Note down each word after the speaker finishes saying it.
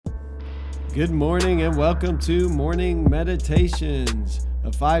Good morning and welcome to Morning Meditations,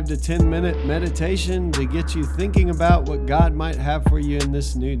 a 5 to 10 minute meditation to get you thinking about what God might have for you in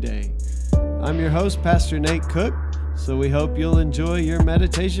this new day. I'm your host, Pastor Nate Cook, so we hope you'll enjoy your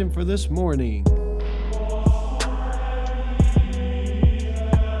meditation for this morning.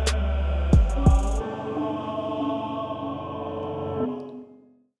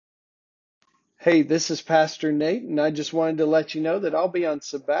 Hey, this is Pastor Nate, and I just wanted to let you know that I'll be on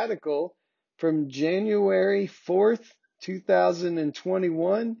sabbatical from January 4th,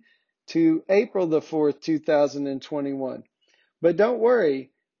 2021 to April the 4th, 2021. But don't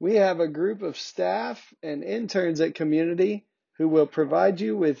worry, we have a group of staff and interns at Community who will provide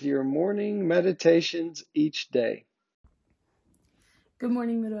you with your morning meditations each day. Good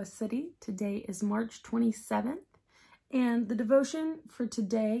morning, Midwest City. Today is March 27th, and the devotion for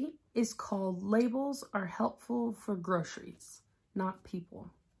today is called Labels Are Helpful for Groceries, Not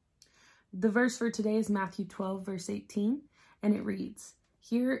People. The verse for today is Matthew 12, verse 18, and it reads,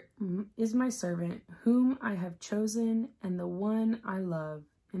 "Here is my servant, whom I have chosen, and the one I love,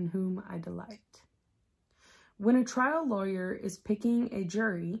 in whom I delight." When a trial lawyer is picking a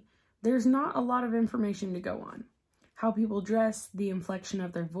jury, there's not a lot of information to go on. How people dress, the inflection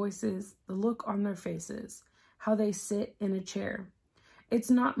of their voices, the look on their faces, how they sit in a chair.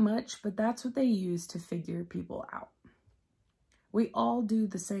 It's not much, but that's what they use to figure people out. We all do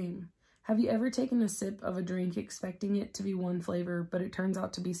the same. Have you ever taken a sip of a drink expecting it to be one flavor, but it turns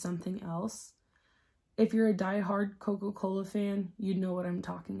out to be something else? If you're a die-hard Coca-Cola fan, you know what I'm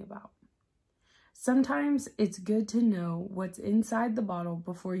talking about. Sometimes it's good to know what's inside the bottle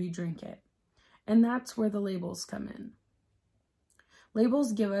before you drink it, and that's where the labels come in.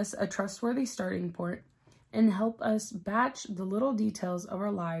 Labels give us a trustworthy starting point and help us batch the little details of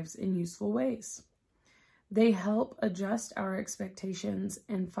our lives in useful ways. They help adjust our expectations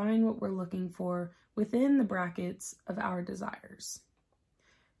and find what we're looking for within the brackets of our desires.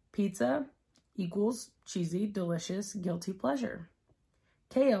 Pizza equals cheesy, delicious, guilty pleasure.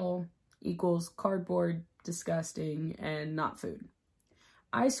 Kale equals cardboard, disgusting, and not food.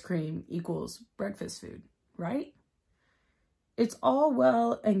 Ice cream equals breakfast food, right? It's all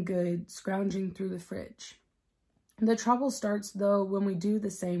well and good scrounging through the fridge. The trouble starts, though, when we do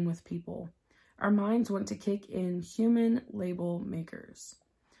the same with people. Our minds want to kick in human label makers.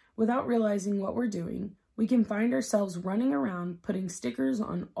 Without realizing what we're doing, we can find ourselves running around putting stickers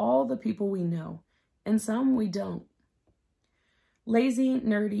on all the people we know, and some we don't. Lazy,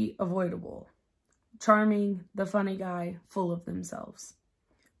 nerdy, avoidable. Charming, the funny guy, full of themselves.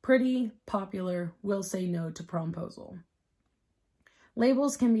 Pretty, popular, will say no to promposal.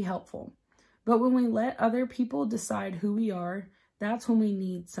 Labels can be helpful, but when we let other people decide who we are, that's when we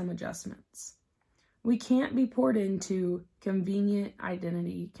need some adjustments. We can't be poured into convenient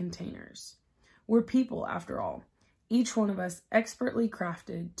identity containers. We're people, after all, each one of us expertly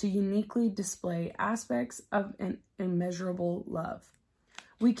crafted to uniquely display aspects of an immeasurable love.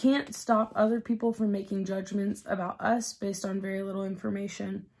 We can't stop other people from making judgments about us based on very little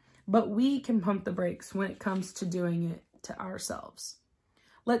information, but we can pump the brakes when it comes to doing it to ourselves.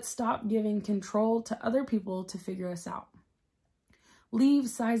 Let's stop giving control to other people to figure us out. Leave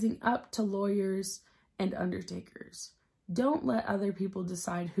sizing up to lawyers and undertakers. Don't let other people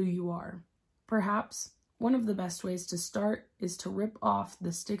decide who you are. Perhaps one of the best ways to start is to rip off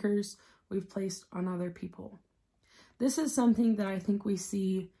the stickers we've placed on other people. This is something that I think we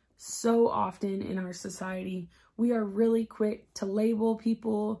see so often in our society. We are really quick to label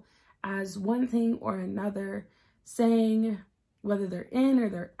people as one thing or another, saying whether they're in or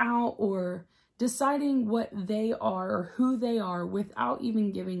they're out, or deciding what they are or who they are without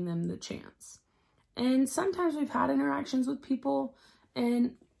even giving them the chance. And sometimes we've had interactions with people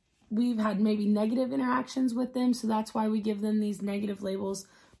and we've had maybe negative interactions with them, so that's why we give them these negative labels.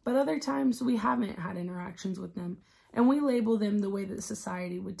 But other times we haven't had interactions with them and we label them the way that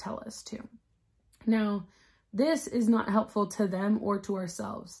society would tell us to. Now, this is not helpful to them or to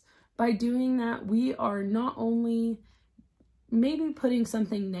ourselves. By doing that, we are not only maybe putting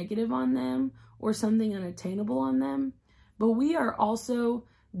something negative on them or something unattainable on them, but we are also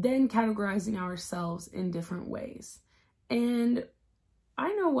then categorizing ourselves in different ways. And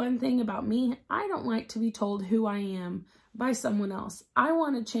I know one thing about me, I don't like to be told who I am by someone else. I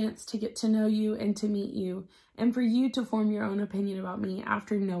want a chance to get to know you and to meet you, and for you to form your own opinion about me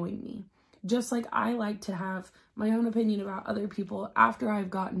after knowing me. Just like I like to have my own opinion about other people after I've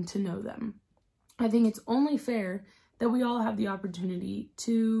gotten to know them. I think it's only fair that we all have the opportunity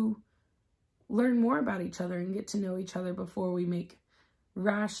to learn more about each other and get to know each other before we make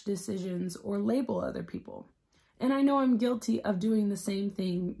rash decisions or label other people. And I know I'm guilty of doing the same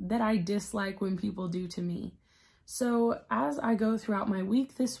thing that I dislike when people do to me. So as I go throughout my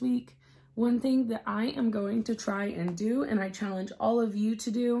week this week, one thing that I am going to try and do, and I challenge all of you to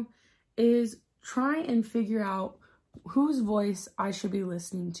do, is try and figure out whose voice I should be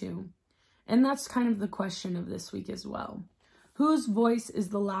listening to. And that's kind of the question of this week as well. Whose voice is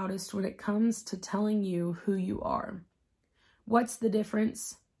the loudest when it comes to telling you who you are? What's the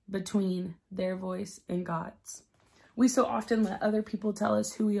difference between their voice and God's? We so often let other people tell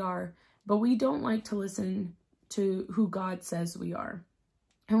us who we are, but we don't like to listen to who God says we are.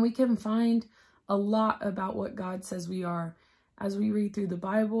 And we can find a lot about what God says we are. As we read through the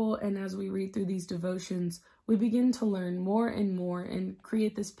Bible and as we read through these devotions, we begin to learn more and more and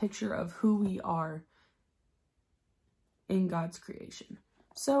create this picture of who we are in God's creation.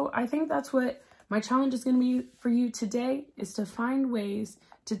 So I think that's what my challenge is going to be for you today, is to find ways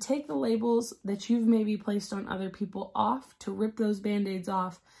to take the labels that you've maybe placed on other people off, to rip those band-aids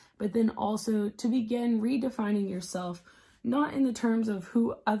off, but then also to begin redefining yourself, not in the terms of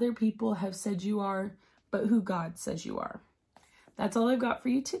who other people have said you are, but who God says you are. That's all I've got for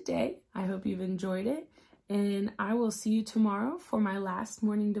you today. I hope you've enjoyed it, and I will see you tomorrow for my last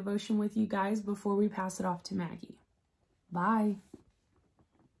morning devotion with you guys before we pass it off to Maggie. Bye.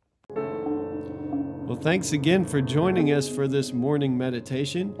 Well, thanks again for joining us for this morning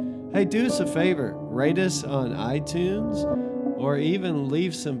meditation. Hey, do us a favor, rate us on iTunes, or even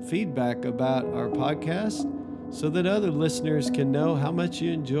leave some feedback about our podcast so that other listeners can know how much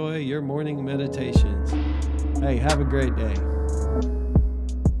you enjoy your morning meditations. Hey, have a great day.